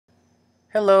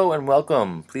Hello and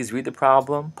welcome. Please read the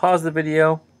problem, pause the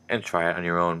video, and try it on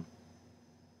your own.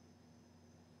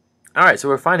 Alright, so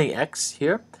we're finding x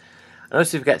here.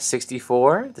 Notice we've got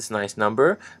 64, this nice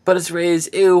number, but it's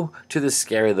raised, to the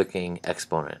scary looking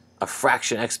exponent. A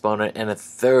fraction exponent and a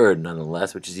third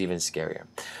nonetheless, which is even scarier.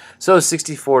 So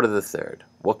 64 to the third.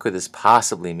 What could this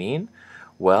possibly mean?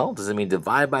 Well, does it mean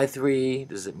divide by 3?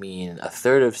 Does it mean a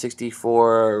third of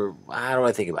 64? How do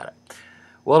I think about it?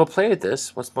 Well, to play with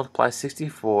this, let's multiply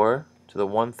 64 to the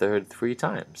 1/3 3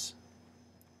 times.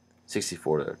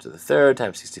 64 to the third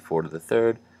times 64 to the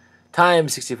third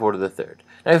times 64 to the third.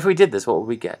 Now, if we did this, what would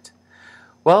we get?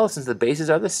 Well, since the bases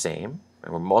are the same,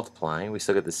 and we're multiplying, we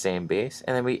still get the same base,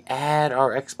 and then we add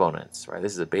our exponents, right?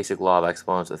 This is a basic law of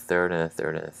exponents, a third and a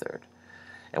third and a third.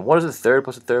 And what is a third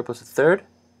plus a third plus a third?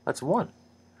 That's 1.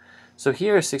 So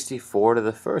here, 64 to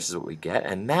the first is what we get,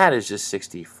 and that is just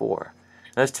 64.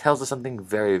 Now this tells us something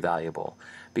very valuable,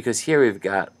 because here we've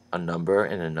got a number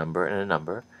and a number and a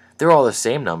number. They're all the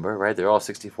same number, right? They're all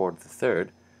 64 to the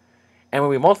third. And when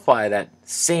we multiply that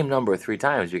same number 3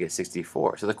 times, we get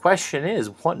 64. So the question is,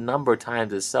 what number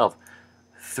times itself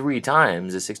 3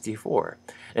 times is 64?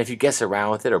 And if you guess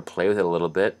around with it or play with it a little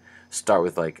bit, start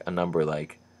with like a number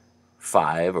like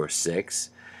 5 or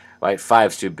 6. Right,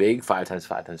 5's too big. 5 times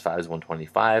 5 times 5 is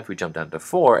 125. We jump down to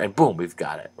 4, and boom, we've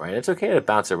got it. Right, it's okay to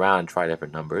bounce around and try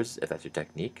different numbers if that's your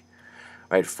technique.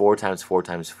 Right, 4 times 4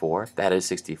 times 4, that is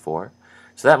 64.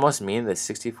 So that must mean that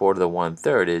 64 to the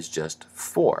 1/3 is just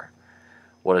 4.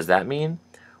 What does that mean?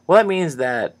 Well, that means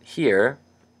that here,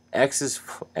 x is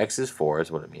 4 is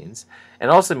what it means,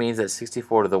 and also means that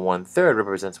 64 to the 1/3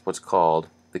 represents what's called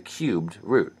the cubed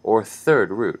root, or third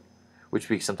root, which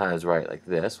we sometimes write like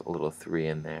this, a little 3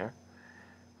 in there,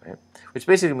 right? Which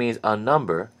basically means a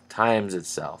number times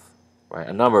itself, right?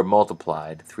 A number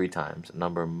multiplied 3 times, a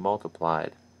number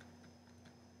multiplied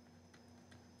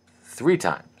 3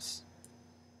 times,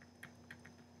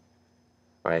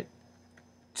 right?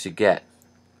 To get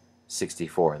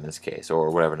 64 in this case, or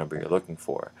whatever number you're looking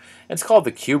for. And it's called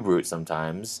the cube root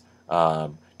sometimes,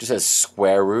 just as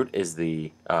square root is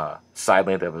the side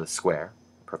length of a square,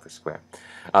 perfect square.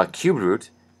 Cube root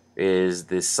is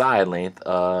the side length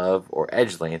of, or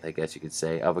edge length, I guess you could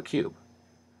say, of a cube.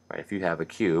 Right? If you have a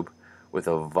cube with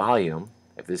a volume,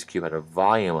 if this cube had a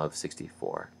volume of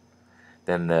 64,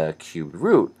 then the cubed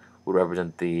root would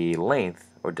represent the length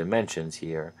or dimensions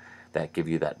here that give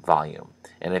you that volume.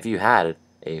 And if you had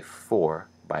a 4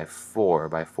 by 4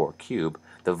 by 4 cube,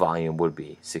 the volume would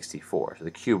be 64. So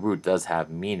the cube root does have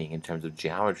meaning in terms of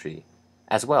geometry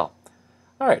as well.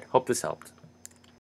 Alright, hope this helped.